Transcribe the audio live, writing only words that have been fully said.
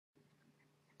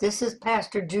This is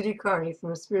Pastor Judy Carney from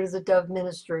the Spirit of the Dove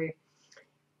Ministry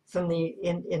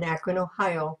in Akron,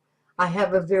 Ohio. I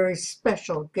have a very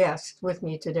special guest with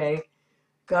me today.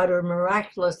 God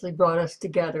miraculously brought us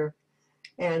together,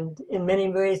 and in many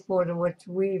ways more than what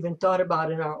we even thought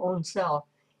about in our own self.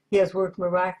 He has worked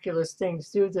miraculous things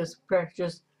through this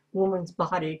precious woman's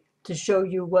body to show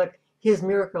you what his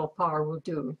miracle power will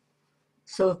do.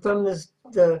 So from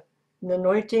the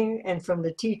anointing and from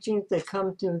the teachings that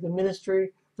come through the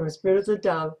ministry from the Spirit of the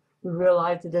Dove, we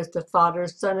realize that it's the Father,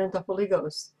 Son, and the Holy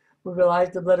Ghost. We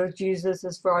realize the blood of Jesus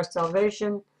is for our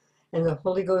salvation, and the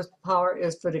Holy Ghost power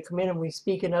is for to come in and we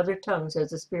speak in other tongues as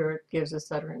the Spirit gives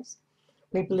us utterance.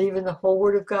 We believe in the whole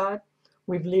Word of God.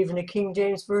 We believe in the King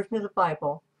James Version of the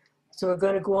Bible. So we're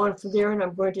going to go on from there, and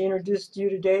I'm going to introduce to you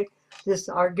today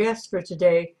our guest for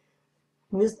today,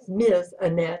 Miss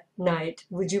Annette Knight.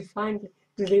 Would you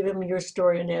believe in your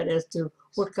story, Annette, as to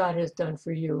what God has done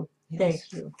for you? Yes. Thank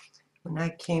you. When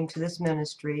I came to this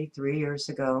ministry 3 years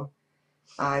ago,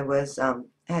 I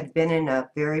had been in a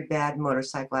very bad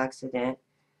motorcycle accident,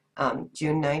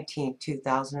 June 19,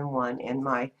 2001, and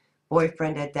my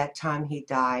boyfriend at that time, he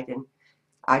died, and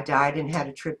I died and had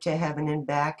a trip to heaven and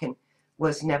back and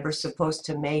was never supposed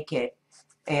to make it,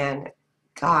 and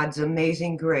God's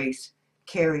amazing grace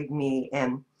carried me,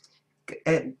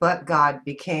 but God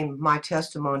became my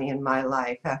testimony in my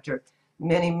life after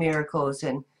many miracles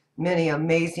and many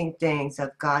amazing things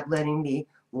of God letting me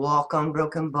walk on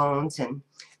broken bones and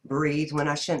breathe when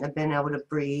I shouldn't have been able to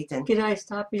breathe. And can I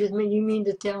stop you just a minute? You mean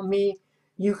to tell me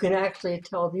you can actually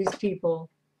tell these people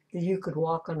that you could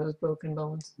walk on those broken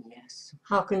bones? yes,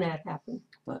 How can that happen?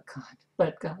 but God.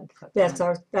 But God. But That's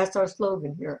God. our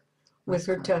slogan here with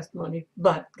But her God. testimony.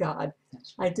 But God.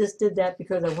 That's right. I just did that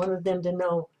because I wanted them to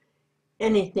know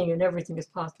anything and everything is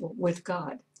possible with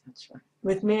God. That's right.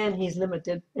 With man, he's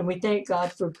limited, and we thank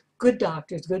God for good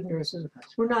doctors, good nurses.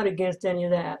 We're not against any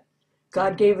of that.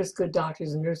 God gave us good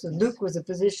doctors and nurses. Yes. Luke was a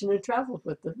physician and traveled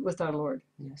with our Lord.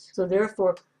 Yes. So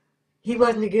therefore, he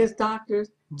wasn't against doctors,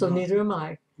 so No. neither am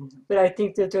I. No. But I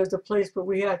think that there's a place where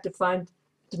we have to find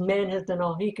the man has done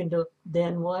all he can do.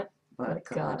 Then what? But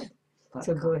God. But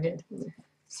So God. go ahead.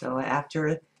 So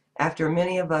after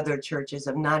many of other churches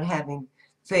of not having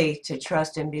faith to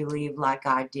trust and believe like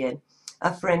I did,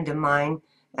 a friend of mine,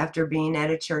 after being at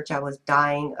a church, I was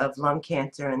dying of lung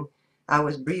cancer and I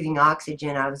was breathing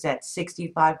oxygen. I was at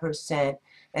 65%,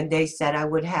 and they said I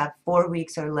would have 4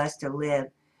 weeks or less to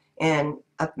live. And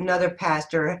another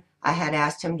pastor, I had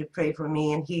asked him to pray for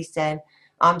me, and he said,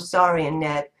 "I'm sorry,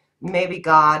 Annette, maybe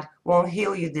God won't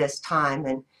heal you this time."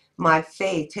 And my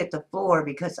faith hit the floor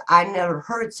because I never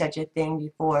heard such a thing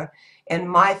before. And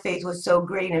my faith was so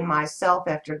great in myself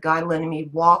after God letting me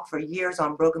walk for years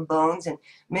on broken bones and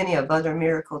many of other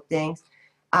miracle things.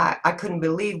 I couldn't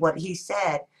believe what he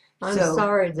said. I'm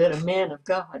sorry that a man of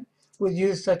God would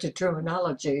use such a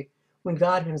terminology when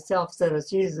God himself said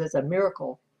us Jesus as a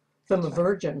miracle from a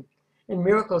virgin. And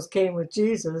miracles came with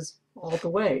Jesus all the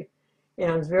way.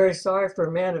 And I'm very sorry for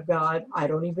a man of God. I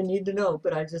don't even need to know,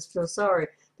 but I just feel sorry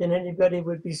that anybody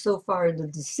would be so far into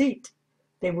deceit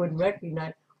they wouldn't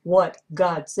recognize what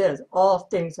God says. All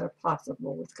things are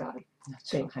possible with God.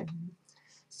 That's right.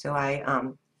 So I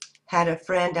had a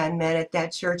friend I met at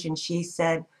that church, and she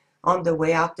said on the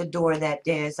way out the door that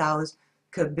day, as I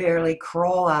could barely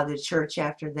crawl out of the church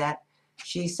after that,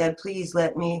 she said, "Please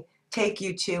let me take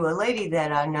you to a lady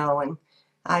that I know." And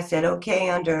I said, "Okay,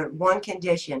 under one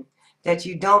condition, that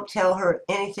you don't tell her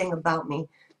anything about me.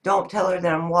 Don't tell her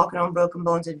that I'm walking on broken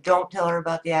bones, and don't tell her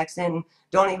about the accident, and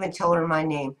don't even tell her my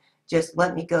name. Just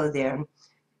let me go there."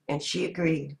 And she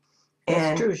agreed.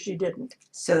 That's true, she didn't.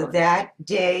 So that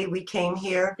day we came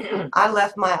here, I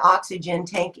left my oxygen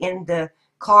tank in the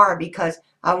car because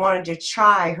I wanted to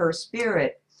try her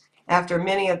spirit. After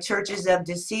many of churches of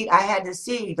deceit, I had to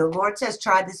see. The Lord says,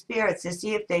 try the spirits to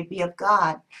see if they be of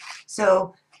God.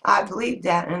 So I believed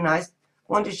that, and I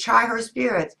wanted to try her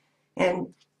spirits.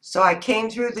 And so I came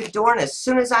through the door, and as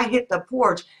soon as I hit the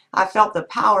porch, I felt the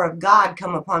power of God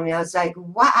come upon me. I was like,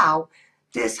 wow,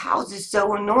 this house is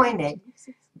so anointed.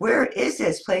 Where is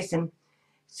this place? And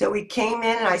so we came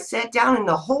in, and I sat down, and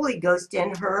the Holy Ghost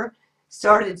in her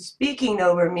started speaking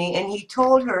over me, and he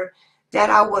told her that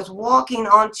I was walking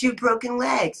on 2 broken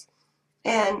legs.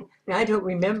 And I don't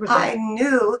remember that. I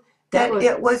knew that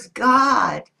it was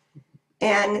God.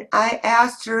 And I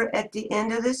asked her at the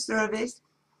end of the service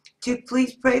to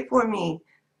please pray for me.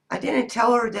 I didn't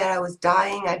tell her that I was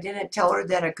dying. I didn't tell her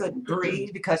that I couldn't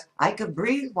breathe, because I could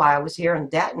breathe while I was here, and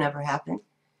that never happened.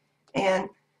 And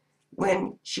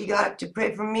when she got up to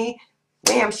pray for me,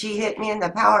 wham, she hit me, and the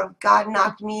power of God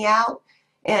knocked me out.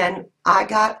 And I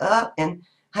got up, and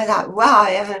I thought, wow,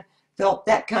 I haven't felt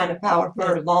that kind of power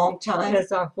for a long time.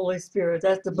 That's our Holy Spirit.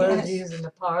 That's the blood of Yes. Jesus and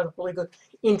the power of the Holy Ghost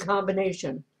in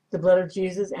combination. The blood of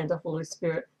Jesus and the Holy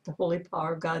Spirit, the holy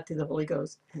power of God through the Holy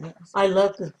Ghost. Yes. I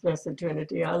love the Blessed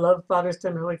Trinity. I love Father,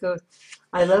 Son, and Holy Ghost.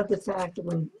 I love the fact that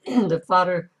when the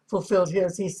Father fulfilled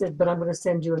his, he said, but I'm going to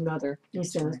send you another. He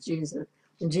sends Jesus.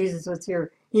 When Jesus was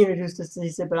here, he introduced us and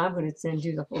he said, but I'm going to send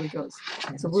you the Holy Ghost.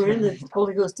 So we're in the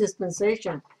Holy Ghost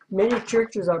dispensation. Many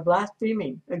churches are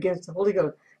blaspheming against the Holy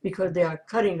Ghost because they are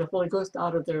cutting the Holy Ghost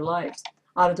out of their lives,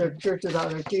 out of their churches, out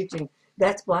of their teaching.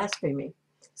 That's blasphemy.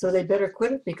 So they better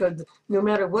quit it, because no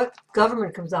matter what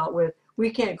government comes out with, we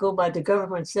can't go by the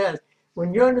government says.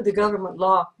 When you're under the government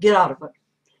law, get out of it.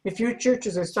 If your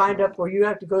churches are signed up where you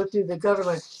have to go through the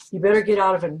government, you better get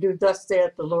out of it and do thus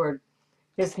saith the Lord.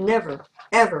 It's never,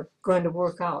 ever going to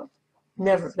work out.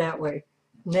 Never that way.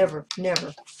 Never,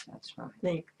 never. That's right.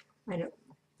 Think. I know.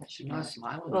 She's not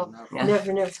smiling Well, enough. Yeah.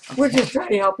 never, never. We're just trying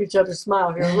to help each other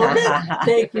smile here a little bit.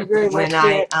 Thank you very much, When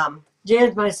Jan.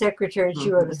 Jan's my secretary.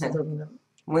 She wrote us a little note.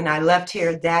 when I left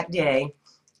here that day,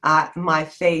 my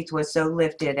faith was so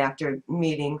lifted after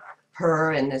meeting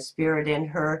her and the Spirit in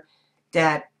her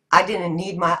that I didn't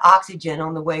need my oxygen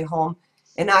on the way home.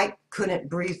 And I couldn't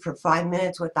breathe for 5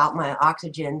 minutes without my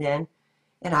oxygen then.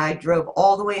 And I drove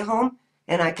all the way home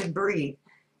and I could breathe.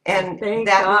 And Thank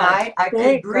that God. night I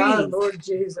Thank could breathe. God, Lord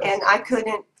Jesus. And I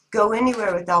couldn't go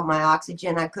anywhere without my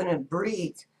oxygen. I couldn't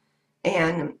breathe.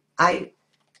 And I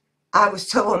was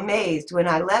so amazed when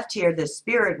I left here. The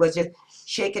Spirit was just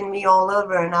shaking me all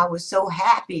over, and I was so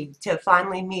happy to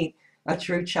finally meet a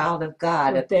true child of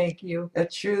God, Well, thank you. a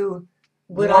true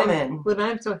What woman. what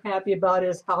I'm so happy about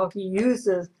is how he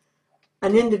uses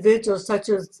an individual such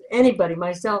as anybody,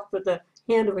 myself, with the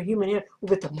hand of a human hand,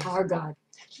 with the power of God.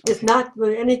 It's not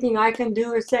with anything I can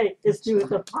do or say. It's through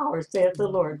the power, saith the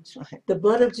Lord. That's right. The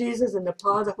blood of Jesus and the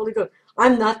power of the Holy Ghost.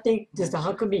 I'm nothing, just a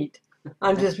hunk of meat.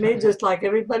 I'm just made just like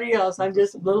everybody else. I'm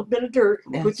just a little bit of dirt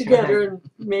put That's together right. and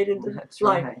made into That's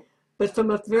life. right. But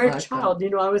from a very But, child,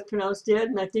 I was pronounced dead,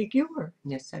 and I think you were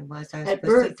Yes, I was. I was at supposed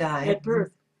birth. to die. At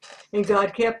birth. And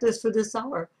God kept us for this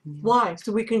hour. Yeah. Why?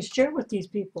 So we can share with these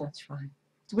people. That's right.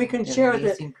 So we can share that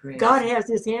Amazing grace. God has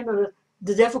his hand on us.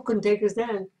 The devil couldn't take us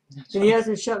then. That's And he right.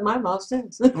 hasn't shut my mouth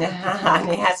since. And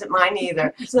he hasn't mine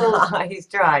either. So He's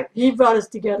tried. he brought us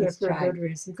together He's for a tried. good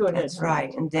reason. Go ahead. That's honey.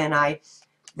 right. And then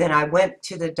I went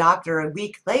to the doctor a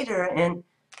week later, and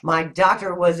my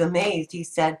doctor was amazed. He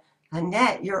said,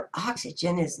 Annette, your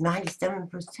oxygen is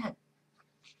 97%.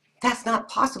 That's not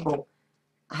possible.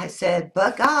 I said,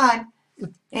 but God.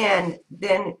 And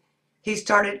then he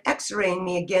started x-raying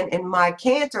me again, and my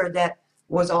cancer that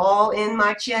was all in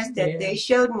my chest that they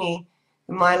showed me,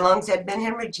 my lungs had been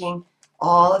hemorrhaging,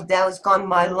 all of that was gone.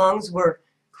 My lungs were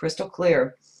crystal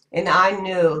clear. And I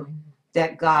knew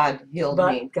that God healed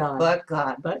me. God. But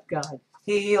God. But God.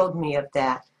 He healed me of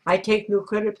that. I take no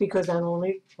credit because I'm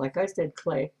only, like I said,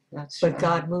 clay. That's But right.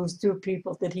 God moves through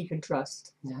people that he can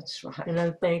trust. That's right. And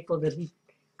I'm thankful that he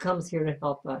comes here to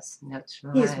help us. That's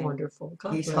right. He's wonderful.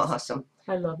 God He's bless. awesome.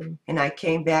 I love him. And I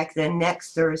came back the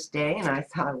next Thursday, and I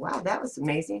thought, wow, that was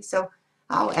amazing. So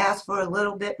I'll ask for a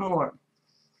little bit more.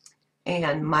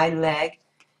 And my leg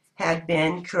had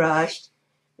been crushed.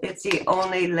 It's the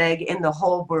only leg in the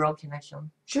whole world. Can I show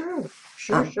them? Sure.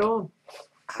 Um, Show him.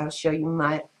 I'll show you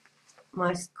my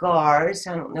scars.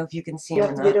 I don't know if you can see You them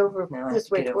have to or not. get over No, I have this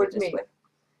to way get over towards this me. way.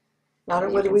 I don't know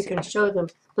You whether can we see can them. show them,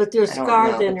 but there's I don't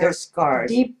scars know, in but her. there's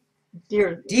scars.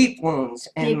 Deep Wounds.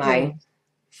 And deep my wounds.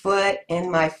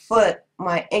 foot,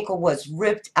 my ankle was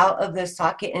ripped out of the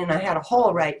socket, and I had a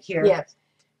hole right here. Yes.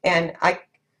 And I,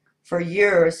 for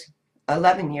years,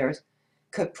 11 years,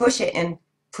 could push it and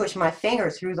push my finger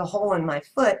through the hole in my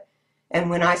foot. And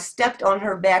when I stepped on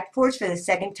her back porch for the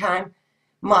second time,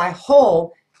 my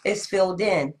hole is filled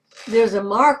in. There's a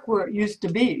mark where it used to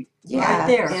be. Yeah, Right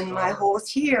there. and my holes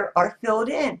here are filled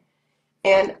in.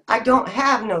 And I don't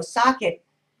have no socket.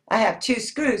 I have 2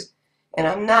 screws. And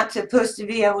I'm not supposed to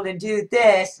be able to do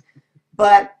this,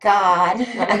 but God.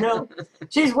 I know.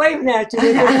 She's waving at you.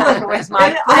 Where's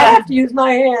my I have to use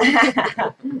my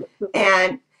hand.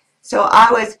 And so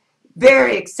I was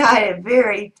very excited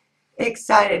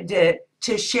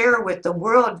to share with the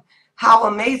world how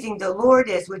amazing the Lord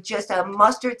is with just a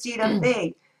mustard seed of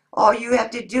faith. All you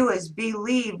have to do is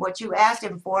believe what you asked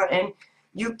him for, and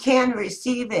you can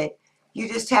receive it. You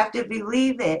just have to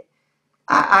believe it.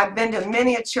 I've been to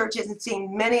many churches and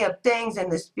seen many of things in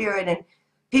the Spirit, and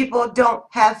people don't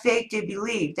have faith to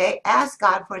believe. They ask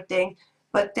God for things,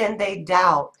 but then they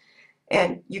doubt.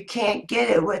 And you can't get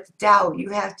it with doubt. You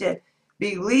have to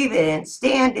believe it and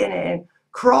stand in it and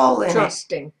crawl in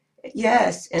Trusting. it.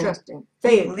 Yes, and Trusting.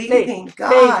 Faith. believing Faith.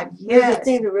 God. Faith. Here's the Yes,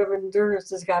 thing the Reverend Durners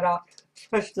has got out.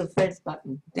 Push the faith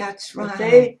button. that's The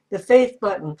right. faith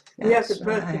button. We have to That's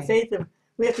press the right. faith of,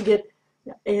 we have to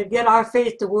get our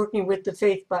faith to working with the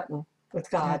faith button with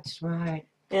God. That's right.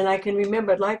 And I can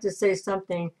remember, I'd like to say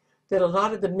something, that a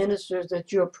lot of the ministers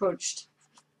that you approached,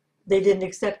 they didn't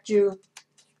accept you.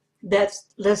 That's,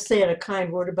 let's say a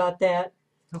kind word about that,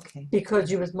 Okay.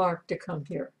 because you was marked to come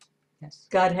here. Yes.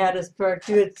 God had us marked.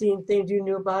 You had seen things, you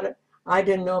knew about it. I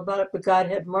didn't know about it, but God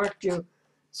had marked you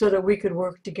so that we could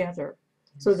work together.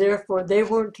 So therefore, they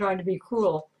weren't trying to be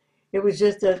cruel. It was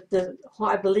just that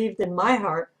I believed in my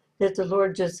heart that the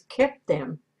Lord just kept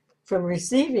them from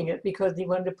receiving it because He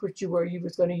wanted to put you where He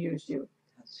was going to use you,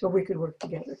 so we could work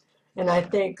together. And I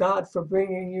thank God for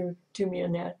bringing you to me,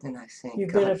 Annette. And I thank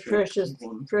You've God been a for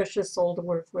precious soul to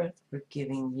work with. for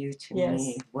giving you to Yes.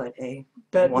 me. What a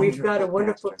But we've got a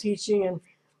wonderful pastor. teaching,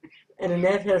 and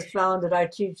Annette has found that I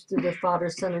teach through the Father,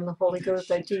 Son, and the Holy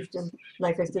Ghost. I teach them,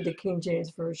 like I said, the King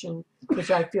James Version, which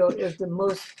I feel is the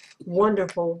most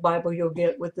wonderful Bible you'll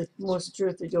get, with the most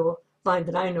truth that you'll find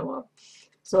that I know of.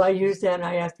 So I use that, and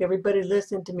I ask everybody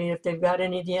listen to me. If they've got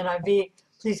any of the NIV,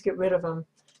 please get rid of them,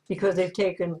 because they've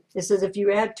taken, it says, if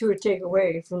you add to or take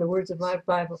away from the words of my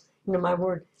Bible, my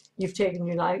word, you've taken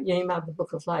your name out of the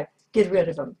book of life. Get rid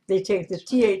of them. They take the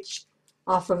TH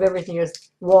off of everything.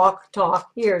 As walk,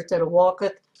 talk, hear, instead of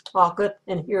walketh, talketh,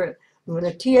 and heareth. And when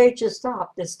the TH is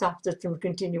stopped, it stops it from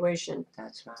continuation.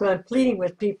 That's right. So I'm pleading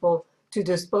with people to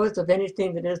dispose of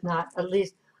anything that is not, at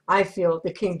least I feel,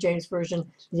 the King James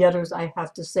Version. The others, I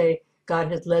have to say,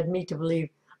 God has led me to believe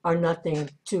are nothing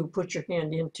to put your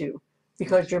hand into,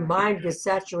 because your mind gets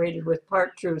saturated with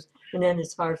part truths, and then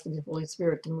it's hard for the Holy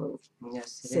Spirit to move.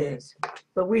 Yes, it is.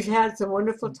 But we've had some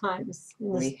wonderful times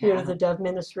in the Spirit of the Dove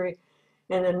Ministry,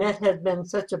 and Annette has been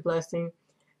such a blessing.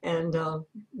 And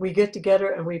we get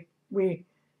together, and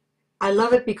I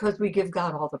love it because we give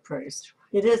God all the praise.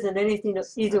 It isn't anything that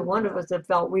either one of us have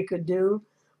felt we could do.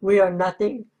 We are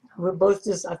nothing. We're both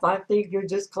just, if I think you're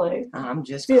just clay. I'm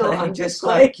just Phil, clay, I'm just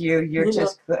clay. like you. You're You know,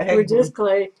 just clay. We're just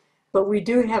clay. But we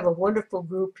do have a wonderful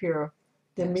group here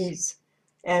that Yes. meets.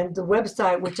 And the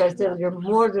website, which I said, you're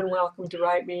more than welcome to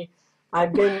write me. I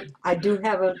do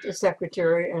have a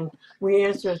secretary, and we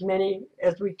answer as many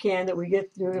as we can that we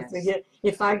get through. Yes.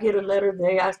 If I get a letter,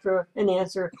 they ask for an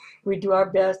answer, we do our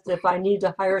best. If I need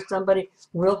to hire somebody,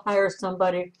 we'll hire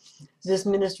somebody. This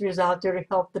ministry is out there to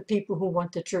help the people who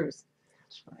want the truth.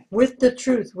 That's right. With the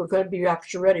truth, we're going to be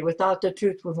rapture ready. Without the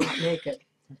truth, we won't make it.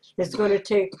 It's going to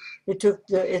take, it took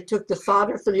the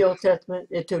Father for the Old Testament.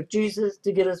 It took Jesus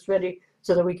to get us ready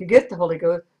so that we could get the Holy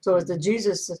Ghost. So as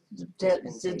Jesus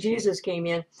came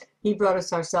in, He brought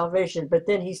us our salvation. But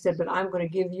then He said, but I'm going to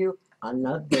give you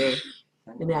another,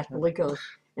 and that Holy Ghost.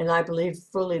 And I believe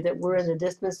fully that we're in the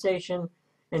dispensation,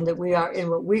 and that we are in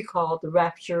what we call the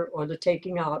rapture, or the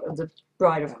taking out of the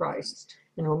bride of Christ.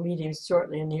 And we'll meet Him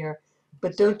shortly in here.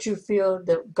 But don't you feel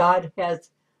that God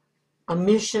has a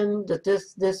mission, that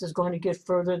this is going to get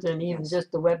further than even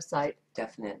just the website?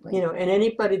 Definitely. You know, and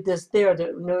anybody that's there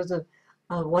that knows of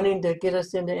wanting to get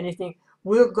us into anything,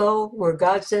 we'll go where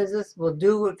God sends us. We'll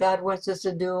do what God wants us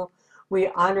to do. We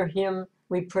honor Him.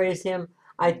 We praise Him.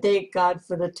 I thank God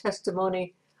for the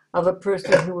testimony of a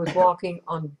person who was walking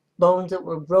on bones that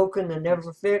were broken and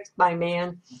never fixed by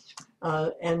man.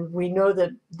 And we know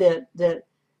that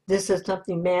this is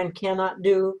something man cannot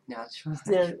do. That's right.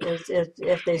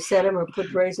 If they set him or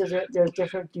put braces, they're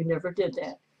different. You never did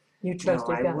that. You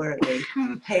trusted I God. wore a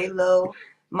halo.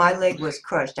 My leg was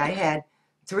crushed. I had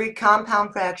 3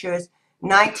 compound fractures,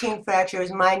 19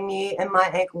 fractures. My knee and my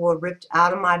ankle were ripped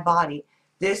out of my body.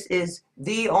 This is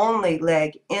the only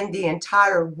leg in the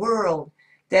entire world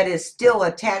that is still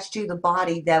attached to the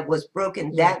body that was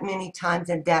broken that many times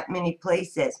in that many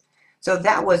places. So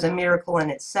that was a miracle in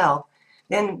itself.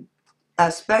 Then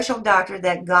a special doctor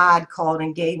that God called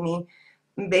and gave me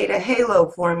made a halo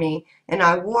for me, and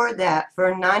I wore that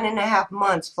for 9.5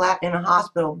 months flat in a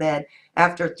hospital bed.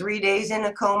 After 3 days in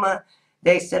a coma,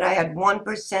 they said I had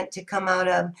 1% to come out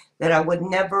of, that I would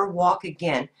never walk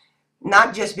again.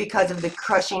 Not just because of the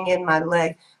crushing in my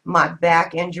leg, my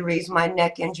back injuries, my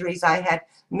neck injuries. I had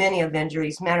many of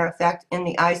injuries. Matter of fact, in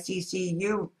the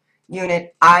ICCU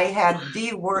unit, I had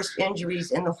the worst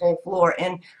injuries in the whole floor,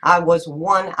 and I was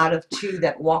 1 out of 2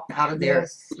 that walked out of there.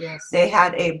 Yes. They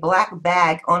had a black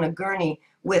bag on a gurney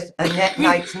with Annette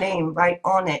Knight's name right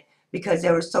on it, because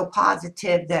they were so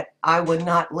positive that I would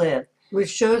not live.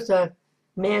 Which shows that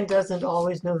man doesn't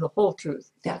always know the whole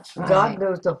truth. That's right. God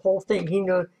knows the whole thing. He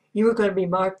knows you were going to be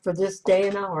marked for this day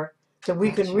and hour, so we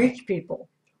can reach people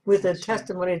with a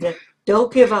testimony that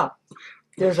don't give up.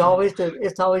 There's always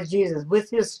it's always Jesus. With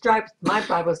his stripes, my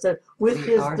Bible says, with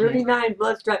his 39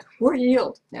 blood stripes, we're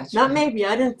healed. That's Not right. maybe.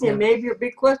 I didn't see a maybe or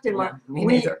big question mark. No,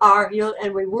 we are healed,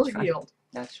 and we were That's right. healed.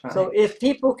 That's right. So if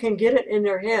people can get it in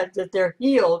their heads that they're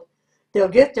healed, they'll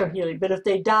get their healing. But if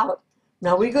they doubt,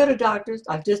 now we go to doctors.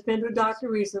 I've just been to a doctor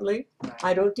recently. Right.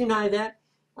 I don't deny that.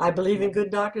 I believe in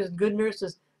good doctors and good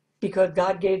nurses because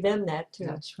God gave them that too.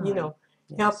 That's right. You know,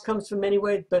 Yes. help comes from many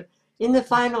ways, but in the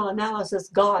final analysis,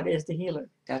 God is the healer.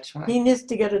 That's right. He knits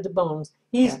together the bones.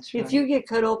 That's If right. you get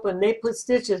cut open, they put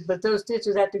stitches, but those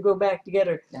stitches have to go back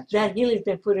together. That's That right. healing's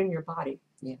been put in your body.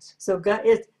 Yes. So God,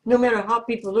 no matter how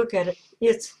people look at it,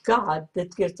 it's God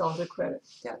that gets all the credit.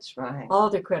 That's right. All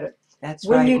the credit. That's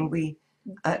When right. you- And we,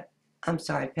 I'm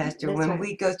sorry, Pastor, That's when right.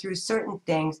 we go through certain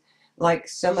things, like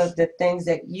some of the things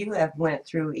that you have went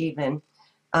through even,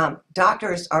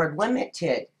 doctors are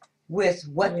limited with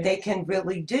what they can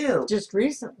really do. Just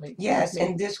recently. Yes,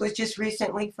 and this was just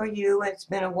recently for you. It's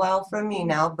been a while for me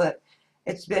now, but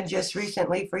it's been just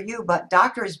recently for you. But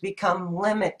doctors become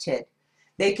limited.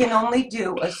 They can only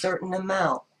do a certain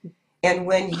amount. And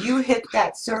when you hit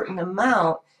that certain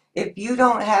amount, if you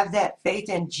don't have that faith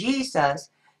in Jesus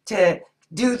to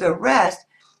do the rest,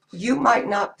 you might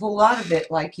not pull out of it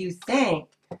like you think.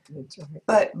 That's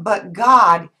right. But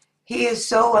God, He is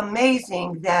so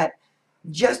amazing that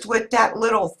just with that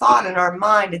little thought in our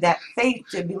mind, that faith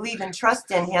to believe and trust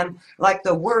in Him, like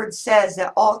the Word says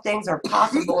that all things are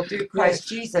possible through Christ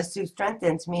Jesus who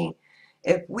strengthens me.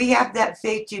 If we have that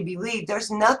faith to believe, there's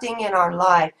nothing in our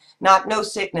life, not no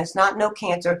sickness, not no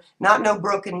cancer, not no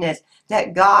brokenness,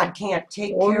 that God can't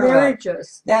take Or care of.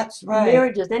 marriages. That's right.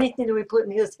 Marriages, anything that we put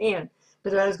in His hand.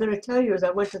 But what I was going to tell you is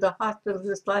I went to the hospital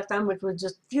this last time, which was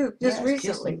just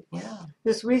recently.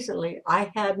 Just recently, I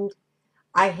hadn't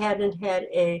had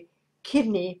a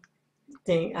kidney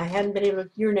thing. I hadn't been able to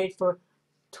urinate for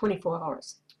 24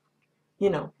 hours. You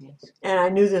know, and I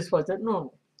knew this wasn't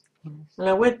normal. And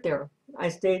I went there. I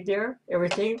stayed there,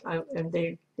 everything, and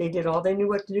they did all they knew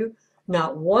what to do.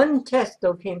 Not one test,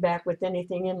 though, came back with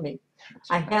anything in me.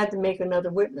 I had to make another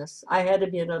witness. I had to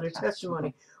be another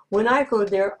testimony. When I go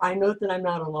there, I know that I'm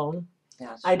not alone.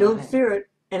 I don't fear it,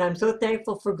 and I'm so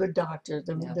thankful for good doctors.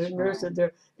 The nurses,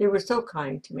 they were so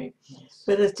kind to me.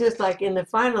 But it's just like in the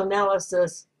final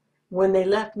analysis, when they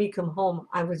left me come home,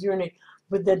 I was urinating.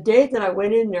 But the day that I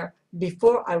went in there,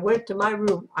 before I went to my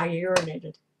room, I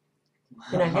urinated.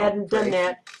 And I hadn't done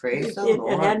that. Praise the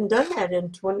Lord. And hadn't done that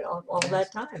in all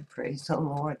that time. Praise the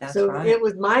Lord. That's so right. it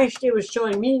was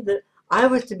showing me that I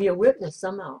was to be a witness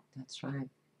somehow. That's right.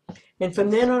 And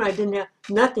from then on, I didn't have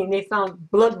nothing. They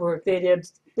found blood work. They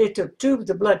took tubes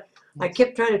of blood. I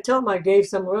kept trying to tell them I gave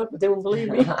somewhere else, but they wouldn't believe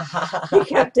me. He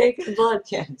kept taking blood.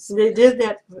 Yes. They did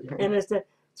that, and I said,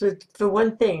 so for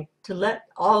one thing, to let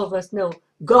all of us know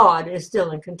God is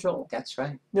still in control. That's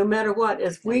right. No matter what.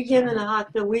 If we get in the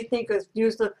hospital, we think it's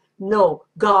useless. No,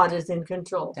 God is in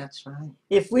control. That's right.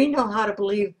 If we know how to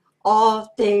believe,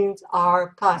 all things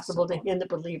are possible to him that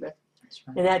believeth. That's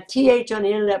right. And that TH on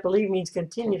the end of that believe means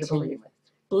continue to believe.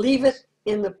 Believe it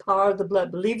in the power of the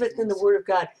blood. Believe it in the Word of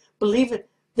God. Believe it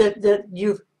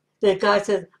that God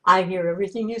says, I hear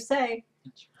everything you say.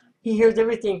 That's right. He hears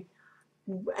everything.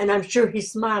 And I'm sure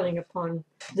He's smiling upon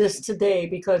this today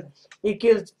because it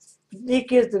gives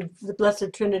the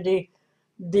Blessed Trinity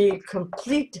the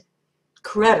complete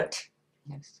credit.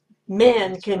 Yes.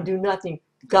 Man can do nothing.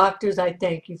 Doctors, I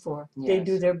thank you for. They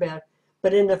do their best.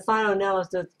 But in the final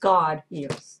analysis, God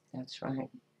heals. That's right.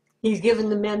 He's given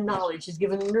the men knowledge. He's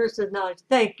given the nurses knowledge.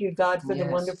 Thank you, God, for the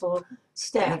wonderful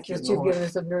staff that you've given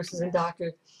us of nurses and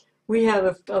doctors. We have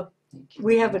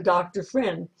a doctor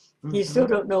friend. He still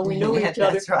don't know we know each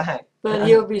other. That's right. But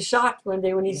he'll be shocked one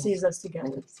day when he sees us together.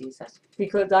 When he sees us.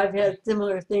 Because I've had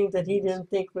similar things that he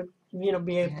didn't think would,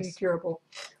 be curable.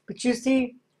 But you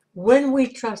see, when we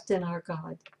trust in our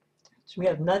God, we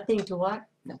have nothing to what?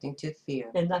 Nothing to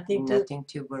fear. And nothing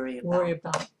to worry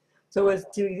about. So as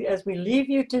we leave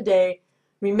you today,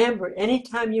 remember,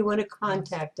 anytime you want to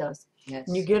contact us,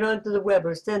 and you get onto the web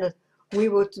or send us, we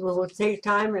will take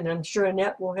time, and I'm sure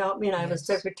Annette will help me, and I have a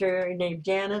secretary named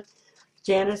Janice.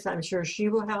 Janice, I'm sure she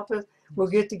will help us. We'll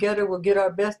get together. We'll get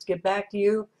our best to get back to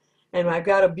you. And I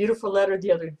got a beautiful letter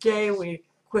the other day. We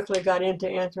quickly got into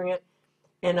answering it.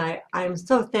 And I'm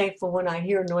so thankful when I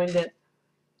hear, knowing that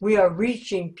we are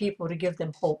reaching people to give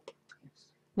them hope.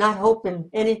 Not hope in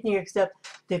anything except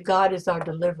that God is our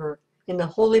deliverer. In the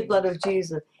holy blood of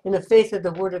Jesus, in the faith of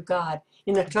the Word of God,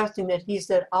 in the trusting that He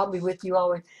said, I'll be with you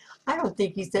always. I don't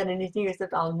think He said anything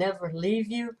except I'll never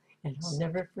leave you and I'll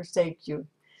never forsake you.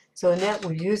 So Annette,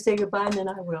 will you say goodbye, and then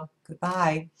I will.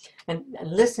 Goodbye. And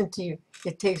listen to you.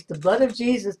 It takes the blood of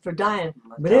Jesus for dying,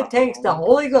 but it takes the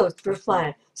Holy Ghost for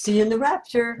flying. See you in the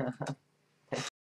rapture.